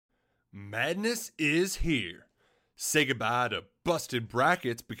Madness is here. Say goodbye to busted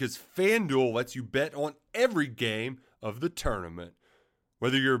brackets because FanDuel lets you bet on every game of the tournament.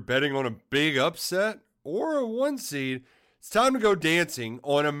 Whether you're betting on a big upset or a one seed, it's time to go dancing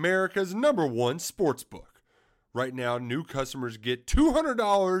on America's #1 sportsbook. Right now, new customers get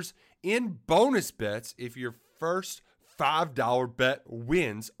 $200 in bonus bets if your first $5 bet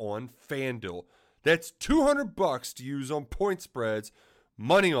wins on FanDuel. That's $200 to use on point spreads,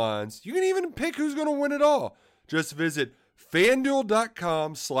 money lines. You can even pick who's going to win it all. Just visit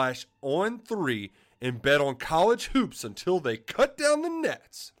FanDuel.com/on3 and bet on college hoops until they cut down the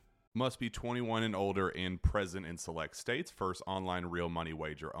nets. Must be 21 and older and present in select states. First online real money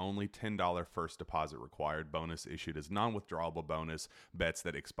wager only. $10 first deposit required. Bonus issued as non-withdrawable bonus. Bets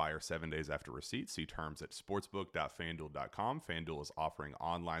that expire 7 days after receipt. See terms at sportsbook.fanduel.com. FanDuel is offering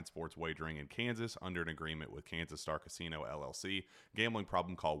online sports wagering in Kansas under an agreement with Kansas Star Casino, LLC. Gambling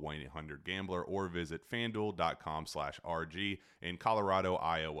problem? Call 1-800-GAMBLER or visit fanduel.com/RG in Colorado,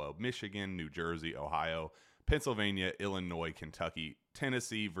 Iowa, Michigan, New Jersey, Ohio, Pennsylvania, Illinois, Kentucky,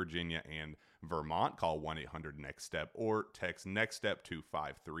 Tennessee, Virginia, and Vermont. Call 1-800-NEXT-STEP or text NEXT-STEP to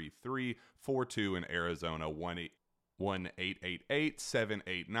 53342 in Arizona,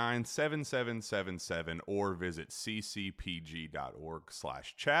 1-888-789-7777 or visit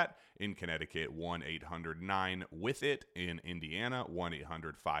ccpg.org/chat. In Connecticut, 1-800-9-WITH-IT. In Indiana,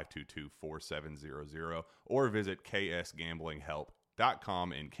 1-800-522-4700 or visit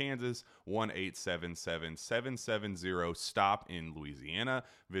ksgamblinghelp.com. In Kansas, 1-877-770-STOP in Louisiana.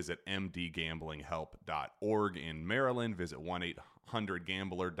 Visit mdgamblinghelp.org in Maryland. Visit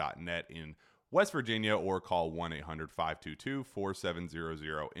 1-800-gambler.net in West Virginia or call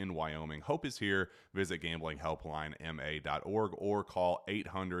 1-800-522-4700 in Wyoming. Hope is here. Visit gamblinghelplinema.org or call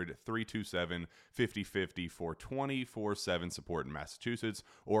 800-327-5050 for 24/7 support in Massachusetts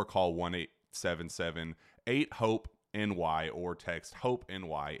or call 1-877-8-HOPE NY or text Hope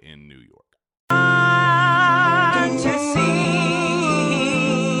NY in New York. To see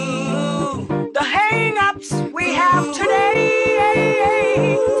the hang-ups we have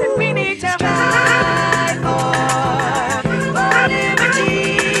today that we need to strive for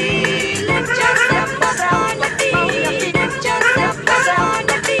liberty. Lift yourself on your feet. Lift yourself on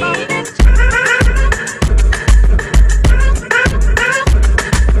your feet.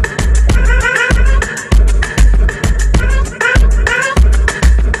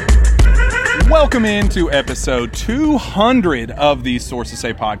 Welcome into episode 200 of the Sources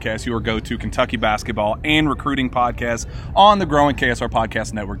Say podcast, your go-to Kentucky basketball and recruiting podcast on the growing KSR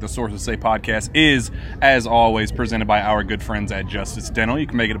Podcast Network. The Sources Say podcast is, as always, presented by our good friends at Justice Dental. You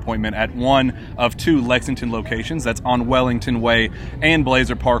can make an appointment at one of two Lexington locations. That's on Wellington Way and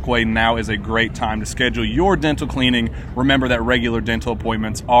Blazer Parkway. Now is a great time to schedule your dental cleaning. Remember that regular dental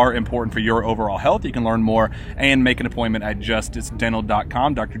appointments are important for your overall health. You can learn more and make an appointment at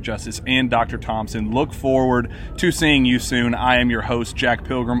justicedental.com. Dr. Justice and Dr. Thompson look forward to seeing you soon. I am your host, Jack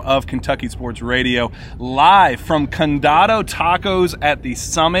Pilgrim of Kentucky Sports Radio, live from Condado Tacos at the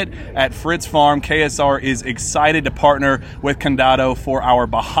Summit at Fritz Farm. KSR is excited to partner with Condado for our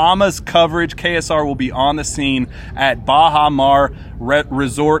Bahamas coverage. KSR will be on the scene at Baha Mar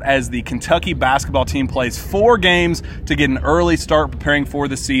Resort as the Kentucky basketball team plays 4 games to get an early start preparing for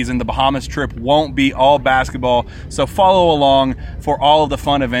the season. The Bahamas trip won't be all basketball, so follow along for all of the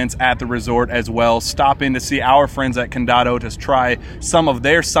fun events at the resort as well. Stop in to see our friends at Condado to try some of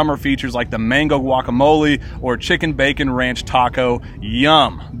their summer features like the mango guacamole or chicken bacon ranch taco.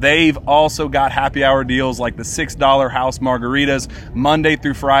 Yum! They've also got happy hour deals like the $6 house margaritas Monday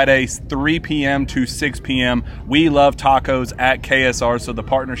through Friday, 3 p.m. to 6 p.m. We love tacos at KSR, so the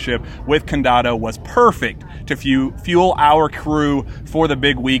partnership with Condado was perfect to fuel our crew for the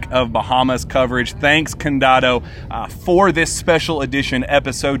big week of Bahamas coverage. Thanks, Condado, for this special edition,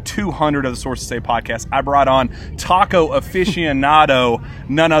 episode 200 of the Sources Say podcast. I brought on taco aficionado,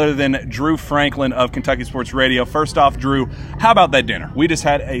 none other than Drew Franklin of Kentucky Sports Radio. First off, Drew, how about that dinner? We just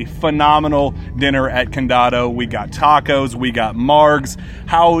had a phenomenal dinner at Condado. We got tacos, we got margs.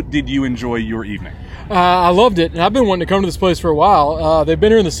 How did you enjoy your evening? I loved it. And I've been wanting to come to this place for a while. They've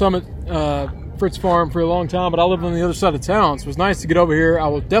been here in the Summit, Fritz Farm, for a long time, but I live on the other side of town, so it was nice to get over here. I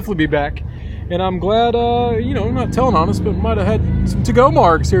will definitely be back. And I'm glad, I'm not telling on us, but we might have had some to-go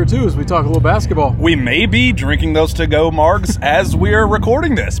margs here, too, as we talk a little basketball. We may be drinking those to-go margs as we're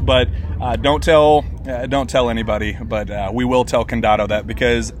recording this, but don't tell anybody. But we will tell Condado that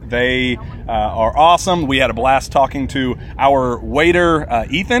because they are awesome. We had a blast talking to our waiter,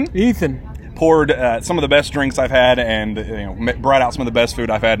 Ethan. poured some of the best drinks I've had and brought out some of the best food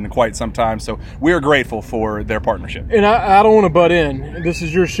I've had in quite some time. So we are grateful for their partnership. And I don't want to butt in. This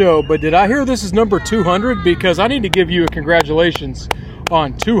is your show, but did I hear this is number 200? Because I need to give you a congratulations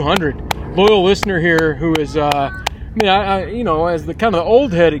on 200. Loyal listener here who is, as the kind of the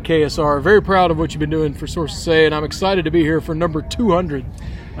old head at KSR, very proud of what you've been doing for Sources Say, and I'm excited to be here for number 200.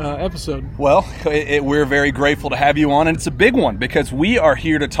 Episode. Well, we're very grateful to have you on, and it's a big one because we are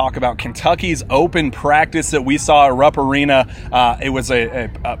here to talk about Kentucky's open practice that we saw at Rupp Arena. It was a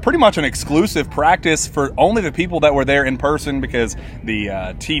pretty much an exclusive practice for only the people that were there in person because the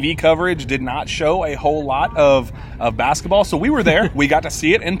TV coverage did not show a whole lot of basketball. So we were there. We got to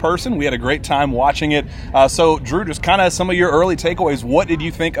see it in person. We had a great time watching it. So, Drew, just kind of some of your early takeaways. What did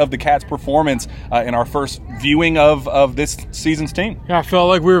you think of the Cats' performance in our first viewing of this season's team? I felt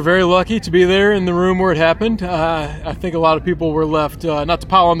like we were very lucky to be there in the room where it happened. I think a lot of people were left, not to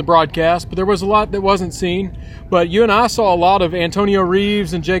pile on the broadcast, but there was a lot that wasn't seen. But you and I saw a lot of Antonio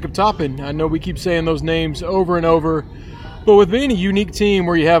Reeves and Jacob Toppin. I know we keep saying those names over and over. But with being a unique team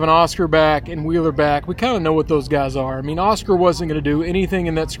where you have an Oscar back and Wheeler back, we kind of know what those guys are. I mean, Oscar wasn't going to do anything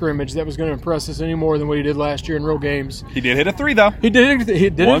in that scrimmage that was going to impress us any more than what he did last year in real games. He did hit a three, though. He did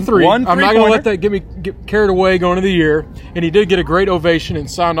hit a three. I'm not going to let that get carried away going into the year. And he did get a great ovation and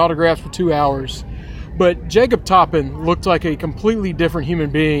signed autographs for 2 hours. But Jacob Toppin looked like a completely different human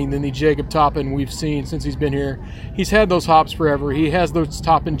being than the Jacob Toppin we've seen since he's been here. He's had those hops forever. He has those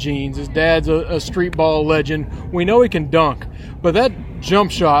Toppin genes. His dad's a street ball legend. We know he can dunk. But that jump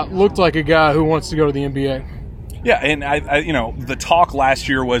shot looked like a guy who wants to go to the NBA. Yeah, and I the talk last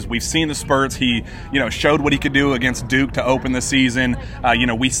year was we've seen the spurts. He, showed what he could do against Duke to open the season.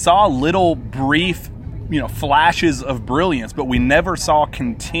 We saw little brief flashes of brilliance, but we never saw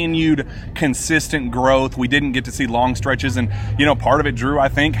continued, consistent growth. We didn't get to see long stretches, and, part of it, Drew, I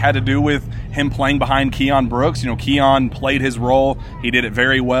think, had to do with him playing behind Keon Brooks. Keon played his role. He did it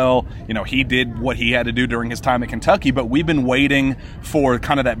very well. He did what he had to do during his time at Kentucky, but we've been waiting for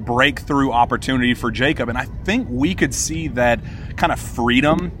kind of that breakthrough opportunity for Jacob, and I think we could see that kind of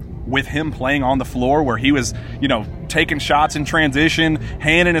freedom with him playing on the floor where he was, taking shots in transition,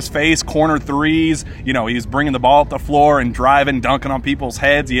 hand in his face, corner threes. He was bringing the ball up the floor and driving, dunking on people's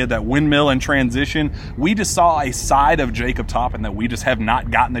heads. He had that windmill in transition. We just saw a side of Jacob Toppin that we just have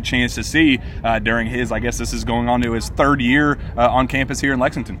not gotten the chance to see during his, I guess this is going on to his third year on campus here in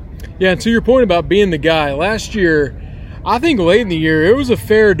Lexington. Yeah, and to your point about being the guy, last year, I think late in the year, it was a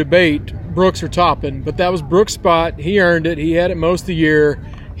fair debate, Brooks or Toppin, but that was Brooks' spot. He earned it. He had it most of the year.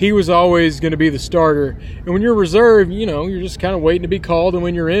 He was always going to be the starter. And when you're reserved, you're just kind of waiting to be called. And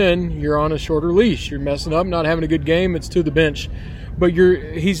when you're in, you're on a shorter leash. You're messing up, not having a good game, it's to the bench. But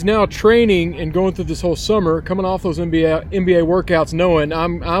he's now training and going through this whole summer, coming off those NBA workouts, knowing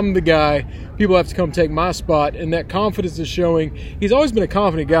I'm the guy. People have to come take my spot. And that confidence is showing. He's always been a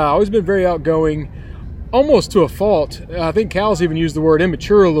confident guy, always been very outgoing, almost to a fault. I think Cal's even used the word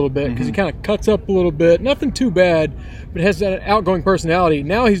immature a little bit because he kind of cuts up a little bit. Nothing too bad, but has that outgoing personality.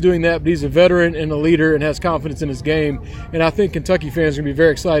 Now he's doing that, but he's a veteran and a leader and has confidence in his game. And I think Kentucky fans are going to be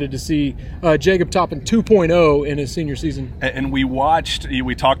very excited to see Jacob Toppin 2.0 in his senior season. And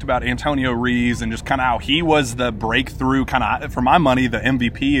we talked about Antonio Reeves and just kind of how he was the breakthrough, kind of, for my money, the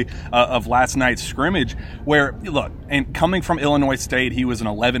MVP of last night's scrimmage, where, look, and coming from Illinois State, he was an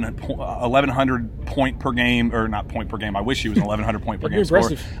 1,100 point per game, or not point per game, I wish he was an 1,100 point per game scorer,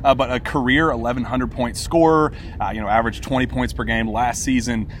 but a career 1,100 point scorer, averaged 20 points per game last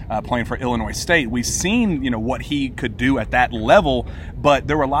season playing for Illinois State. We've seen, what he could do at that level, but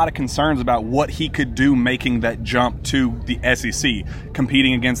there were a lot of concerns about what he could do making that jump to the SEC,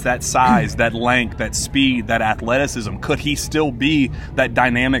 competing against that size, that length, that speed, that athleticism. Could he still be that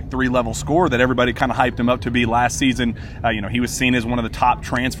dynamic three-level scorer that everybody kind of hyped him up to be last season? He was seen as one of the top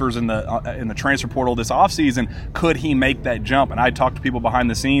transfers in the transfer portal this offseason. Could he make that jump? And I talked to people behind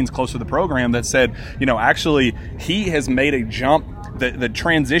the scenes close to the program that said, actually he has made a jump. The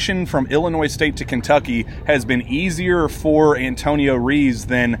transition from Illinois State to Kentucky has been easier for Antonio Reeves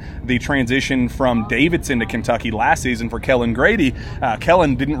than the transition from Davidson to Kentucky last season for Kellen Grady.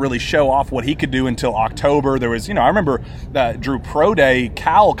 Kellen didn't really show off what he could do until October. There was, I remember Drew Pro Day,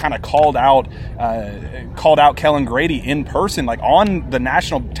 Cal kind of called out Kellen Grady in person, like on the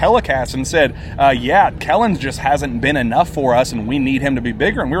national telecast, and said, Kellen just hasn't been enough for us and we need him to be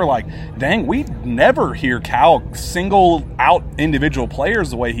bigger. And we were like, dang, we never hear Cal single out individual individual players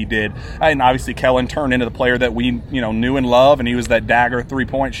the way he did. And obviously Kellen turned into the player that we knew and love, and he was that dagger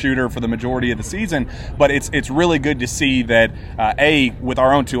 3-point shooter for the majority of the season. But it's really good to see that with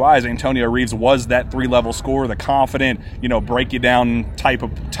our own two eyes, Antonio Reeves was that 3-level scorer, the confident, break you down type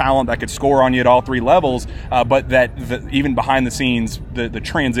of talent that could score on you at all 3 levels. But that even behind the scenes, the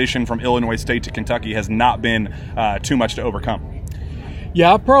transition from Illinois State to Kentucky has not been too much to overcome.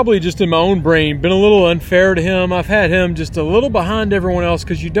 Yeah, I've probably just in my own brain been a little unfair to him. I've had him just a little behind everyone else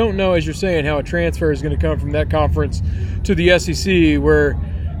because you don't know, as you're saying, how a transfer is going to come from that conference to the SEC, where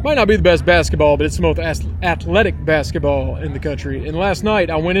it might not be the best basketball, but it's the most athletic basketball in the country. And last night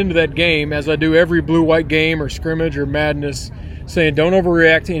I went into that game, as I do every blue-white game or scrimmage or madness, saying don't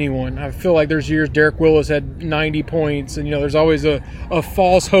overreact to anyone. I feel like there's years Derek Willis had 90 points, and there's always a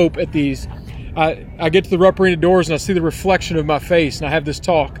false hope at these. I get to the upper end of doors and I see the reflection of my face, and I have this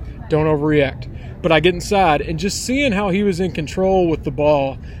talk, don't overreact. But I get inside, and just seeing how he was in control with the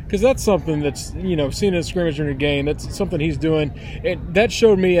ball, because that's something that's, seeing a scrimmage during a game, that's something he's doing. And that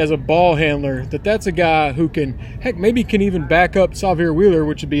showed me as a ball handler that's a guy who can, maybe can even back up Xavier Wheeler,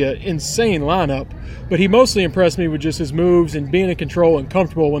 which would be an insane lineup. But he mostly impressed me with just his moves and being in control and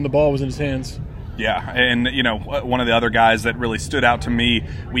comfortable when the ball was in his hands. Yeah, and one of the other guys that really stood out to me,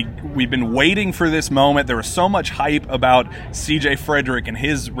 we've been waiting for this moment. There was so much hype about CJ Frederick and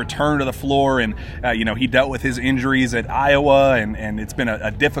his return to the floor, and he dealt with his injuries at Iowa, and it's been a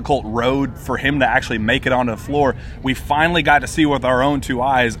difficult road for him to actually make it onto the floor. We finally got to see with our own two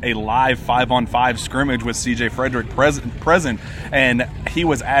eyes a live 5-on-5 scrimmage with CJ Frederick present, and he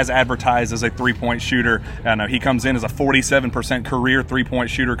was as advertised as a 3-point shooter. He comes in as a 47% career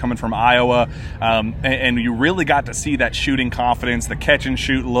 3-point shooter coming from Iowa. And you really got to see that shooting confidence, the catch and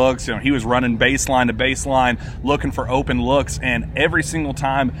shoot looks. He was running baseline to baseline, looking for open looks, and every single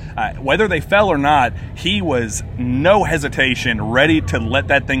time, whether they fell or not, he was no hesitation, ready to let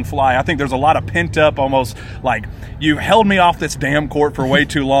that thing fly. I think there's a lot of pent up, almost like, you held me off this damn court for way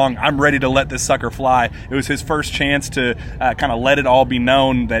too long. I'm ready to let this sucker fly. It was his first chance to kind of let it all be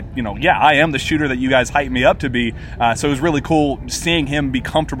known that, I am the shooter that you guys hyped me up to be. So it was really cool seeing him be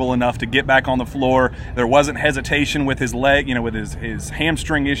comfortable enough to get back on the floor. There wasn't hesitation with his leg, with his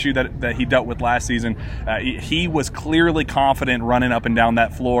hamstring issue that he dealt with last season. He was clearly confident running up and down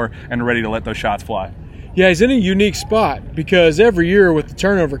that floor and ready to let those shots fly. Yeah, he's in a unique spot because every year with the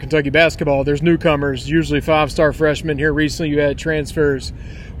turnover Kentucky basketball, there's newcomers, usually 5-star freshmen. Here recently you had transfers.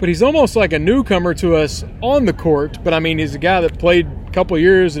 But he's almost like a newcomer to us on the court. But, he's a guy that played a couple of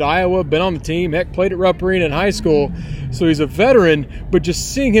years at Iowa, been on the team, played at Rupp Arena in high school. So he's a veteran, but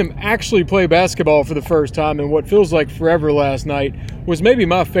just seeing him actually play basketball for the first time in what feels like forever last night was maybe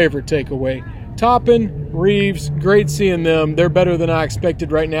my favorite takeaway. Toppin, Reeves, great seeing them. They're better than I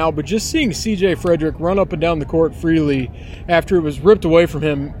expected right now, but just seeing CJ Frederick run up and down the court freely after it was ripped away from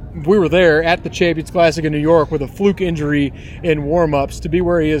him. We were there at the Champions Classic in New York with a fluke injury in warm-ups. To be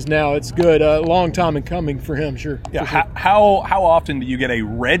where he is now, it's good. A long time in coming for him, sure. Yeah. Sure. How often do you get a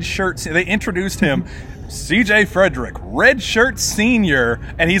red shirt? They introduced him. CJ Frederick, redshirt senior,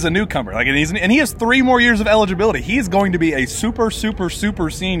 and he's a newcomer. And he has 3 more years of eligibility. He's going to be a super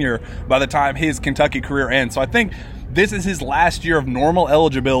senior by the time his Kentucky career ends. So I think this is his last year of normal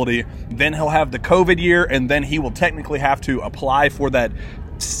eligibility. Then he'll have the COVID year, and then he will technically have to apply for that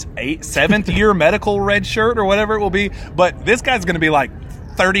 7th year medical red shirt or whatever it will be. But this guy's going to be like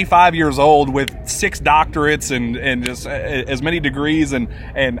 35 years old with 6 doctorates and just as many degrees and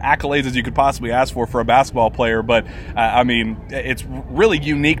accolades as you could possibly ask for a basketball player. But, it's really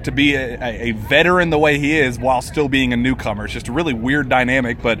unique to be a veteran the way he is while still being a newcomer. It's just a really weird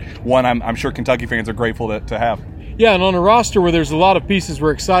dynamic, but one I'm sure Kentucky fans are grateful to have. Yeah, and on a roster where there's a lot of pieces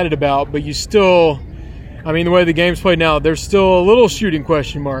we're excited about, but you still – the way the game's played now, there's still a little shooting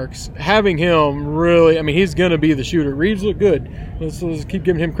question marks. Having him really, he's going to be the shooter. Reeves looked good. Let's keep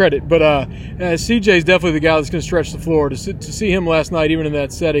giving him credit. But CJ's definitely the guy that's going to stretch the floor. To see him last night, even in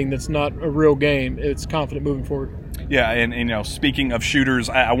that setting that's not a real game, it's confident moving forward. Yeah, and speaking of shooters,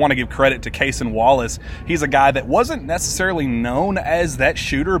 I want to give credit to Cason Wallace. He's a guy that wasn't necessarily known as that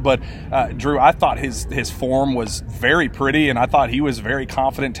shooter, but Drew, I thought his form was very pretty, and I thought he was very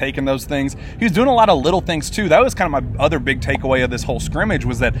confident taking those things. He was doing a lot of little things too. That was kind of my other big takeaway of this whole scrimmage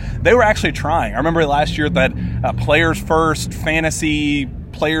was that they were actually trying. I remember last year that players first fantasy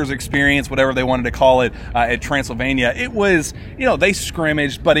players experience, whatever they wanted to call it, at Transylvania. It was, they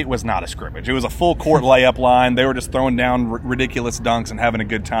scrimmaged, but it was not a scrimmage. It was a full court layup line. They were just throwing down ridiculous dunks and having a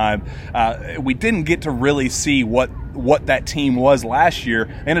good time. We didn't get to really see what that team was last year.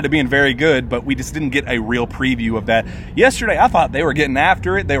 Ended up being very good, but we just didn't get a real preview of that. Yesterday, I thought they were getting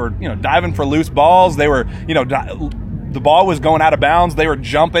after it. They were, diving for loose balls. They were, the ball was going out of bounds, they were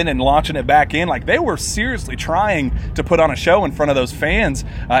jumping and launching it back in. Like, they were seriously trying to put on a show in front of those fans.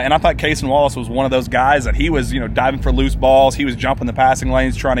 And I thought Cason Wallace was one of those guys that he was, diving for loose balls. He was jumping the passing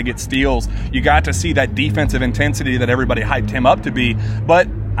lanes, trying to get steals. You got to see that defensive intensity that everybody hyped him up to be. But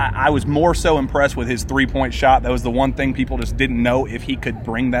I was more so impressed with his three-point shot. That was the one thing people just didn't know if he could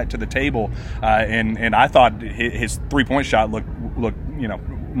bring that to the table. And I thought his three-point shot looked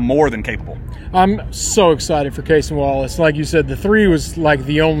more than capable. I'm so excited for Cason Wallace. Like you said, the three was like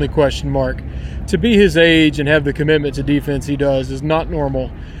the only question mark. To be his age and have the commitment to defense he does is not normal.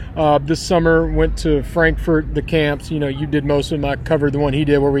 This summer, went to Frankfurt, the camps. You did most of them. I covered the one he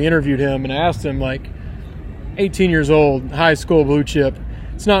did where we interviewed him and asked him, 18 years old, high school, blue chip.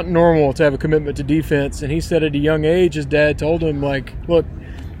 It's not normal to have a commitment to defense. And he said at a young age, his dad told him, look,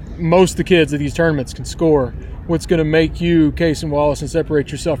 most of the kids at these tournaments can score. What's going to make you, Cason Wallace, and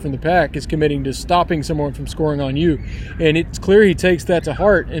separate yourself from the pack is committing to stopping someone from scoring on you. And it's clear he takes that to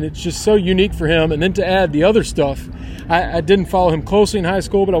heart, and it's just so unique for him. And then to add the other stuff, I didn't follow him closely in high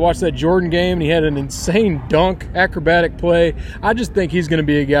school, but I watched that Jordan game, and he had an insane dunk, acrobatic play. I just think he's going to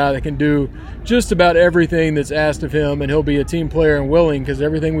be a guy that can do just about everything that's asked of him, and he'll be a team player and willing, because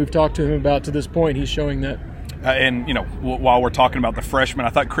everything we've talked to him about to this point, he's showing that. While we're talking about the freshman,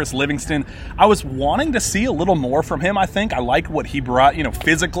 I thought Chris Livingston, I was wanting to see a little more from him, I think. I liked what he brought.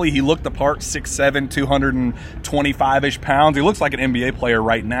 Physically, he looked the part, 6'7", 225-ish pounds. He looks like an NBA player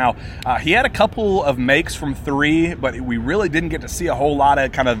right now. He had a couple of makes from three, but we really didn't get to see a whole lot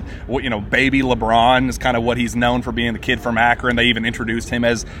of kind of, baby LeBron is kind of what he's known for, being the kid from Akron. They even introduced him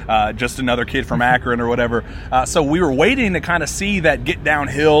as just another kid from Akron or whatever. So we were waiting to kind of see that get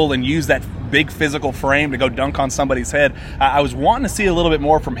downhill and use that big physical frame to go dunk on somebody's head. I was wanting to see a little bit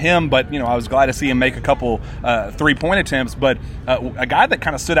more from him, but I was glad to see him make a couple three-point attempts. But a guy that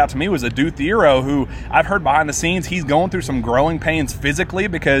kind of stood out to me was Adu Thiero, who I've heard behind the scenes he's going through some growing pains physically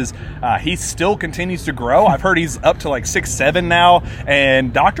because he still continues to grow. I've heard he's up to 6'7" now,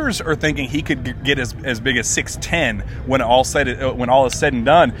 and doctors are thinking he could get as big as 6'10" when all is said and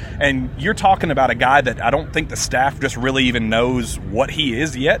done. And you're talking about a guy that I don't think the staff just really even knows what he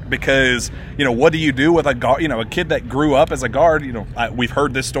is yet, because what do you do with a guard? A kid that grew up as a guard. We've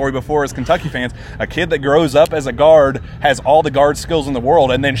heard this story before as Kentucky fans. A kid that grows up as a guard has all the guard skills in the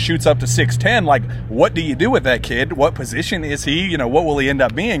world and then shoots up to 6'10". What do you do with that kid? What position is he? What will he end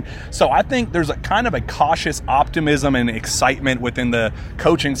up being? So I think there's a kind of a cautious optimism and excitement within the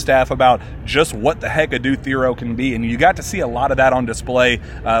coaching staff about just what the heck Adu Thiero can be, and you got to see a lot of that on display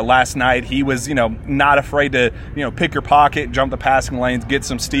last night. He was, not afraid to, pick your pocket, jump the passing lanes, get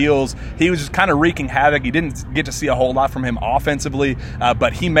some steals. He was just kind of wreaking havoc. He didn't get to see a whole lot from him offensively,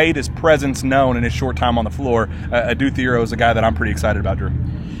 but he made his presence known in his short time on the floor. Adu Thiero is a guy that I'm pretty excited about, Drew.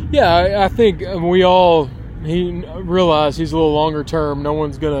 Yeah, I think he realized he's a little longer term. No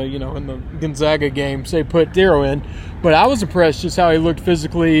one's going to, in the Gonzaga game, say put Thiero in. But I was impressed just how he looked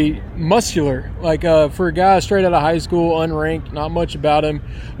physically muscular. For a guy straight out of high school, unranked, not much about him.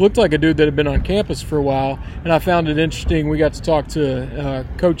 Looked like a dude that had been on campus for a while. And I found it interesting. We got to talk to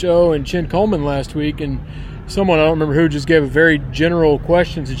Coach O and Chin Coleman last week, and someone, I don't remember who, just gave a very general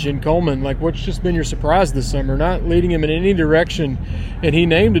question to Chin Coleman, what's just been your surprise this summer? Not leading him in any direction. And he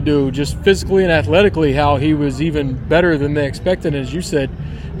named Adu just physically and athletically how he was even better than they expected. And as you said,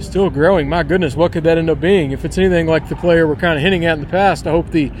 still growing. My goodness, what could that end up being? If it's anything like the player we're kind of hinting at in the past, I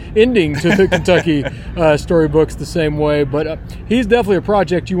hope the ending to the Kentucky storybook's the same way. But he's definitely a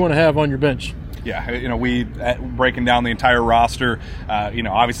project you want to have on your bench. Yeah, we breaking down the entire roster.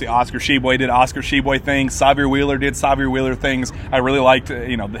 Obviously Oscar Tshiebwe did Oscar Tshiebwe things. Xavier Wheeler did Xavier Wheeler things. I really liked,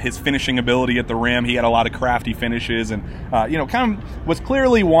 his finishing ability at the rim. He had a lot of crafty finishes, and kind of was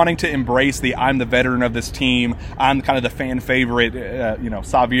clearly wanting to embrace the I'm the veteran of this team. I'm kind of the fan favorite.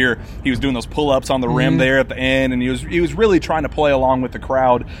 Xavier, he was doing those pull-ups on the rim there at the end, and he was really trying to play along with the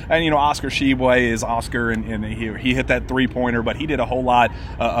crowd. And Oscar Tshiebwe is Oscar, and he hit that three-pointer, but he did a whole lot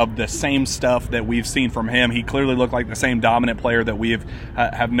of the same stuff that we've seen from him. He clearly looked like the same dominant player that we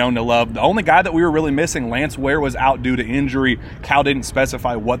have known to love. The only guy that we were really missing, Lance Ware, was out due to injury. Cal didn't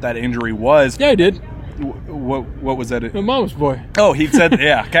specify what that injury was. Yeah, he did. What was that? The mama's boy. Oh, he said,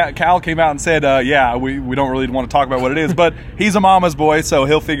 yeah. Cal came out and said, we don't really want to talk about what it is, but he's a mama's boy, so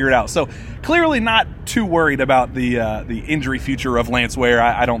he'll figure it out. So clearly not too worried about the injury future of Lance Ware.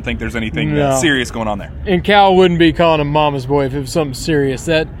 I don't think there's anything serious going on there. And Cal wouldn't be calling him mama's boy if it was something serious.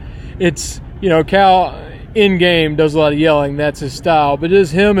 Cal in game does a lot of yelling. That's his style. But it is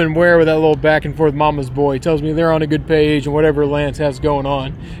him and Ware with that little back and forth mama's boy. He tells me they're on a good page, and whatever Lance has going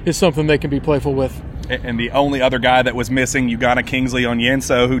on is something they can be playful with. And the only other guy that was missing, Ugonna Kingsley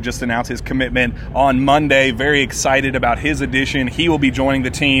Onyenso, who just announced his commitment on Monday. Very excited about his addition. He will be joining the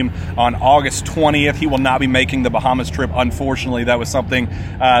team on August 20th. He will not be making the Bahamas trip, unfortunately. That was something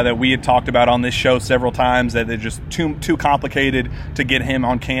that we had talked about on this show several times, that it's just too complicated to get him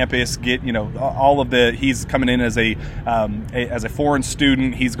on campus. He's coming in as a foreign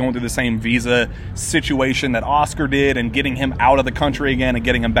student. He's going through the same visa situation that Oscar did, and getting him out of the country again and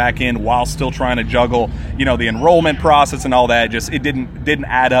getting him back in while still trying to juggle, the enrollment process and all that. Just it didn't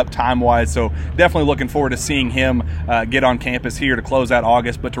add up time-wise. So definitely looking forward to seeing him get on campus here to close out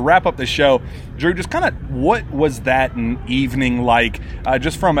August. But to wrap up the show, Drew, just kind of what was that evening like?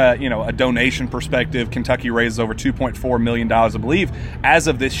 Just from a donation perspective, Kentucky raises over $2.4 million, I believe. As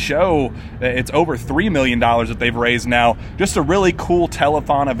of this show, it's over $3 million that they've raised now. Just a really cool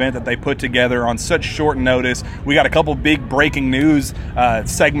telethon event that they put together on such short notice. We got a couple big breaking news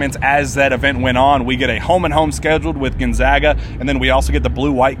segments as that event went on. We get a home and home scheduled with Gonzaga, and then we also get the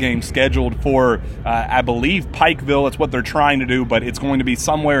blue-white game scheduled for, I believe, Pikeville. It's what they're trying to do, but it's going to be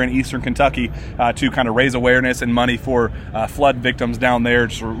somewhere in eastern Kentucky to kind of raise awareness and money for flood victims down there.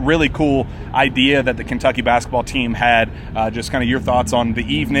 Just a really cool idea that the Kentucky basketball team had. Just kind of your thoughts on the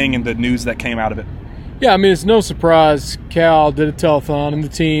evening and the news that came out of it. Yeah, I mean, it's no surprise Cal did a telethon, and the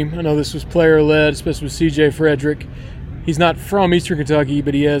team, I know this was player-led, especially with C.J. Frederick. He's not from Eastern Kentucky,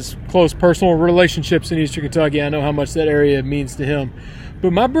 but he has close personal relationships in Eastern Kentucky. I know how much that area means to him.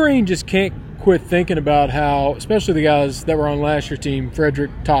 But my brain just can't quit thinking about how, especially the guys that were on last year's team,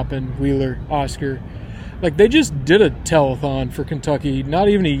 Frederick, Toppin, Wheeler, Oscar, like they just did a telethon for Kentucky not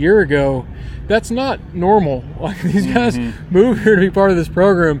even a year ago. That's not normal. Like these guys move here to be part of this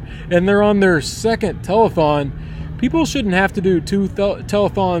program, and they're on their second telethon. People shouldn't have to do two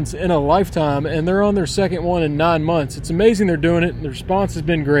telethons in a lifetime, and they're on their second one in 9 months. It's amazing they're doing it, and the response has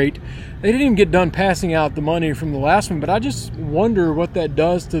been great. They didn't even get done passing out the money from the last one, but I just wonder what that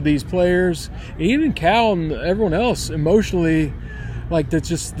does to these players, and even Cal and everyone else emotionally. Like, that's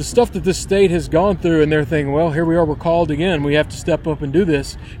just the stuff that this state has gone through, and they're thinking, well, here we are, we're called again. We have to step up and do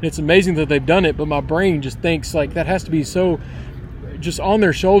this. And it's amazing that they've done it, but my brain just thinks, like, that has to be so just on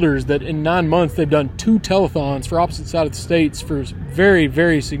their shoulders that in 9 months they've done 2 telethons for opposite side of the states for very,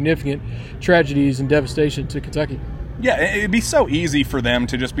 very significant tragedies and devastation to Kentucky. Yeah, it'd be so easy for them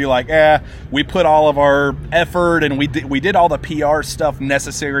to just be like, we put all of our effort and we did all the PR stuff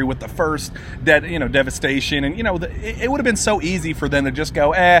necessary with the first devastation, and it would have been so easy for them to just go,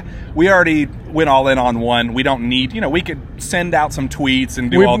 we already went all in on one. We don't need, we could send out some tweets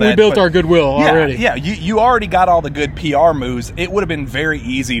and do all that. We built our goodwill already. Yeah, you already got all the good PR moves. It would have been very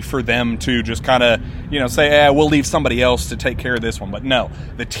easy for them to just kind of, say, we'll leave somebody else to take care of this one. But no,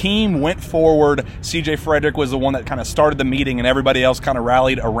 the team went forward. C.J. Frederick was the one that kind of started the meeting, and everybody else kind of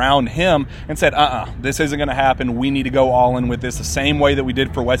rallied around him and said, this isn't going to happen. We need to go all in with this the same way that we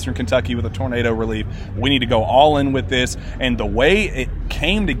did for Western Kentucky with the tornado relief. We need to go all in with this. And the way it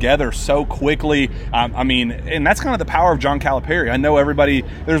came together so quickly, and that's kind of the power of John Calipari. I know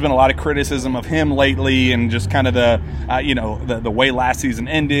there's been a lot of criticism of him lately, and just kind of the way last season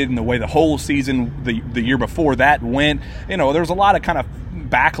ended and the way the whole season, the year before that went. There's a lot of kind of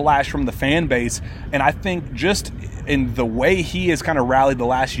backlash from the fan base, and I think just in the way he has kind of rallied the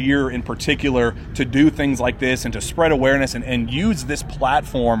last year in particular to do things like this and to spread awareness and use this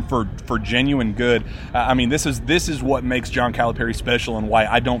platform for genuine good. This is what makes John Calipari special, and why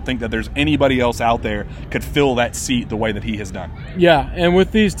I don't think that there's anybody else out there could fill that seat the way that he has done. Yeah, and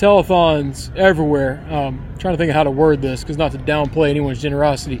with these telethons everywhere, trying to think of how to word this, because not to downplay anyone's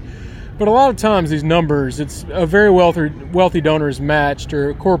generosity, but a lot of times these numbers, it's a very wealthy donor is matched, or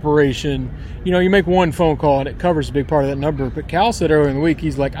a corporation. You make one phone call and it covers a big part of that number. But Cal said earlier in the week,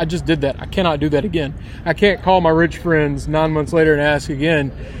 he's like, I just did that. I cannot do that again. I can't call my rich friends 9 months later and ask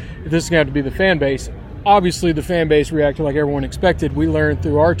again if this is going to have to be the fan base. Obviously, the fan base reacted like everyone expected. We learned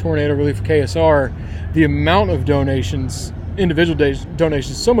through our tornado relief KSR the amount of donations, individual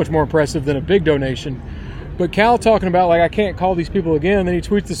donations, so much more impressive than a big donation. But Cal talking about, like, I can't call these people again. Then he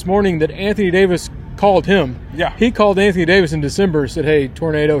tweets this morning that Anthony Davis called him. Yeah. He called Anthony Davis in December, said, hey,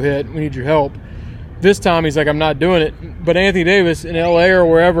 tornado hit. We need your help. This time he's like, I'm not doing it. But Anthony Davis in L.A. or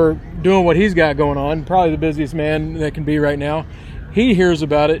wherever doing what he's got going on, probably the busiest man that can be right now, he hears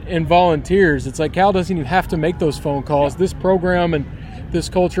about it and volunteers. It's like Cal doesn't even have to make those phone calls. This program and this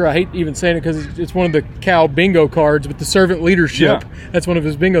culture, I hate even saying it because it's one of the Cal bingo cards with the servant leadership. Yeah. That's one of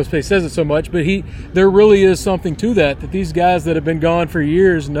his bingos. He says it so much, but there really is something to that these guys that have been gone for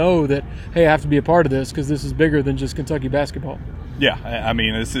years know that, hey, I have to be a part of this because this is bigger than just Kentucky basketball. Yeah, I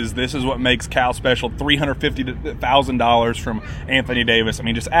mean, this is what makes Cal special. $350,000 from Anthony Davis. I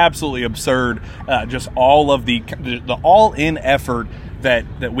mean, just absolutely absurd. Just all of the all-in effort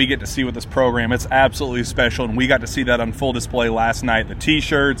that we get to see with this program. It's absolutely special, and we got to see that on full display last night. The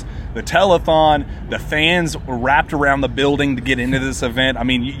T-shirts, the telethon, the fans wrapped around the building to get into this event. I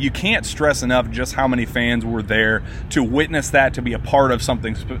mean, you can't stress enough just how many fans were there to witness that, to be a part of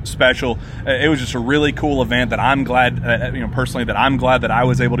something special. It was just a really cool event that I'm glad, personally, that I'm glad that I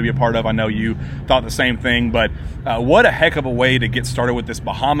was able to be a part of. I know you thought the same thing, but what a heck of a way to get started with this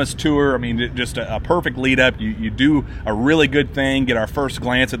Bahamas tour. I mean, just a perfect lead up. You do a really good thing, get our first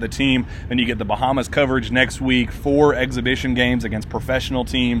glance at the team, then you get the Bahamas coverage next week, 4 exhibition games against professional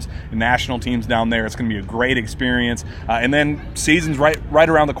teams and national teams down there. It's going to be a great experience, and then season's right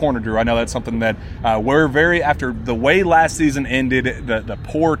around the corner, Drew. I know that's something that we're very, after the way last season ended, the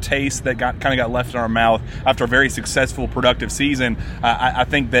poor taste that got left in our mouth after a very successful, productive season. I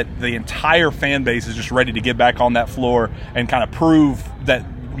think that the entire fan base is just ready to get back on that floor and kind of prove that,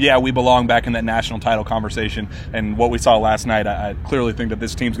 yeah, we belong back in that national title conversation. And what we saw last night, I clearly think that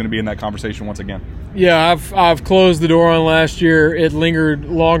this team's going to be in that conversation once again. Yeah, I've closed the door on last year. It lingered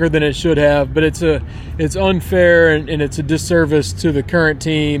longer than it should have, but it's unfair and it's a disservice to the current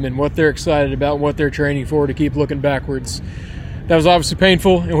team and what they're excited about and what they're training for to keep looking backwards. That was obviously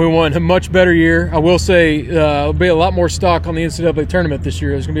painful, and we want a much better year. I will say there'll be a lot more stock on the NCAA tournament this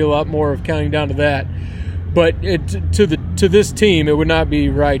year. There's going to be a lot more of counting down to that. But to this team, it would not be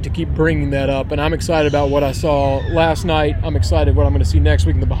right to keep bringing that up. And I'm excited about what I saw last night. I'm excited what I'm going to see next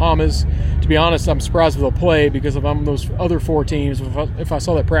week in the Bahamas. To be honest, I'm surprised if they'll play, because if I'm those other 4 teams, if I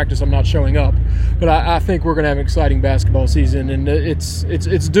saw that practice, I'm not showing up. But I think we're going to have an exciting basketball season, and it's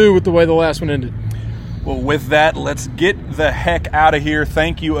due with the way the last one ended. Well, with that, let's get the heck out of here.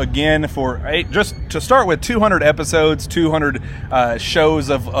 Thank you again for, just to start with, 200 episodes, 200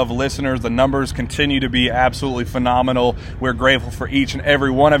 shows of listeners. The numbers continue to be absolutely phenomenal. We're grateful for each and every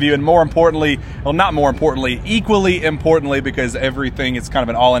one of you. And more importantly, well, not more importantly, equally importantly, because everything is kind of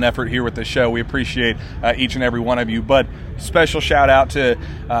an all-in effort here with the show. We appreciate each and every one of you. But special shout out to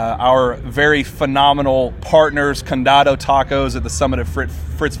our very phenomenal partners, Condado Tacos at the Summit at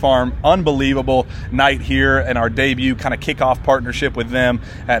Fritz Farm. Unbelievable night here, and our debut kind of kickoff partnership with them.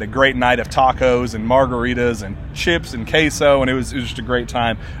 Had a great night of tacos and margaritas and chips and queso, and it was just a great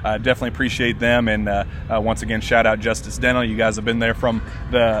time. Definitely appreciate them, and once again, shout out Justice Dental. You guys have been there from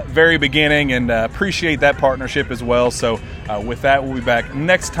the very beginning, and appreciate that partnership as well. So with that, we'll be back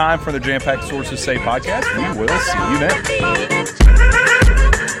next time for the Jam Packed Sources Say podcast. We will see you then.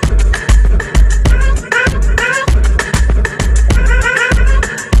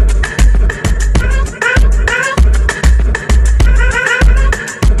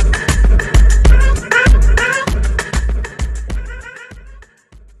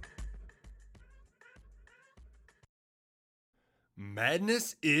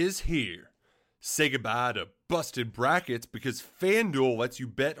 Madness is here. Say goodbye to busted brackets, because FanDuel lets you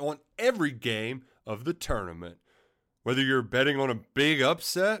bet on every game of the tournament. Whether you're betting on a big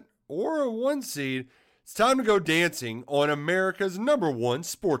upset or a 1 seed, it's time to go dancing on America's #1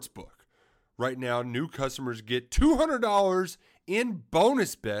 sportsbook. Right now, new customers get $200 in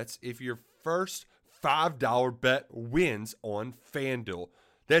bonus bets if your first $5 bet wins on FanDuel.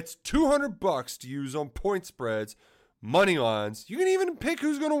 That's $200 to use on point spreads, money lines. You can even pick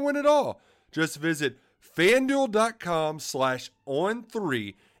who's going to win it all. Just visit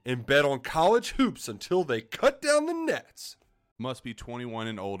FanDuel.com/on3 and bet on college hoops until they cut down the nets. Must be 21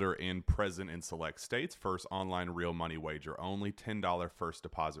 and older and present in select states. First online real money wager only. $10 first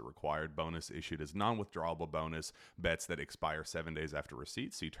deposit required. Bonus issued as non-withdrawable bonus. Bets that expire 7 days after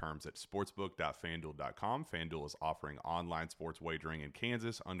receipt. See terms at sportsbook.fanduel.com. FanDuel is offering online sports wagering in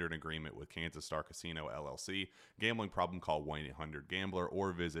Kansas under an agreement with Kansas Star Casino LLC. Gambling problem? Call 1-800-GAMBLER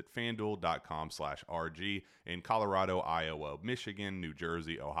or visit fanduel.com/RG. In Colorado, Iowa, Michigan, New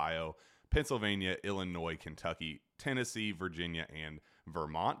Jersey, Ohio, Pennsylvania, Illinois, Kentucky, Tennessee, Virginia, and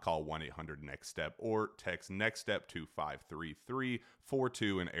Vermont. Call 1-800-NEXT-STEP or text NEXT STEP to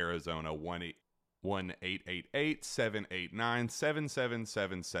 53342. In Arizona,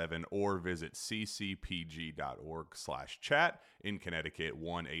 1-888-789-7777 or visit ccpg.org/chat. In Connecticut,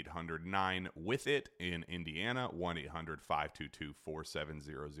 1-800-9-WITH-IT. In Indiana,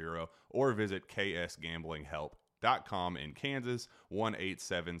 1-800-522-4700 or visit ksgamblinghelp.com. In Kansas,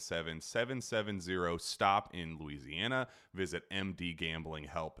 1-877-770-STOP. In Louisiana, visit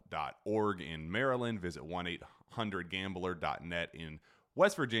mdgamblinghelp.org. In Maryland, visit 1-800-gambler.net. In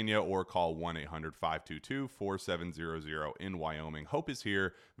West Virginia, or call 1-800-522-4700. In Wyoming, Hope is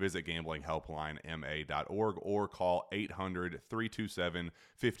here. Visit gamblinghelplinema.org or call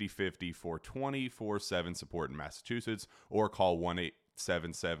 800-327-5050 for 24/7 support in Massachusetts, or call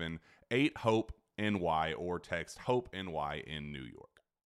 1-877-8-HOPE-NY or text HOPE-NY in New York.